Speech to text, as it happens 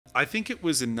I think it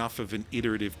was enough of an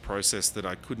iterative process that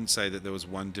I couldn't say that there was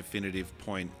one definitive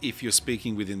point if you're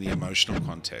speaking within the emotional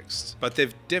context. But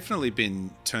there've definitely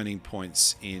been turning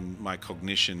points in my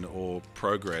cognition or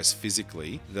progress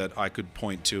physically that I could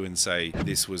point to and say,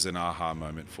 this was an aha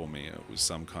moment for me. It was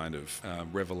some kind of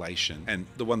revelation. And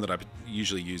the one that I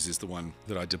usually use is the one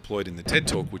that I deployed in the TED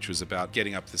Talk, which was about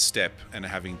getting up the step and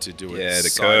having to do it the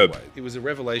sideways. curb. It was a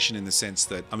revelation in the sense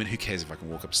that, I mean, who cares if I can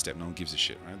walk up a step? No one gives a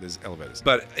shit, right? There's elevators.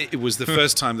 But it was the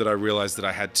first time that I realized that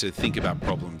I had to think about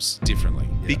problems differently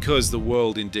because the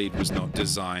world indeed was not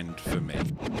designed for me.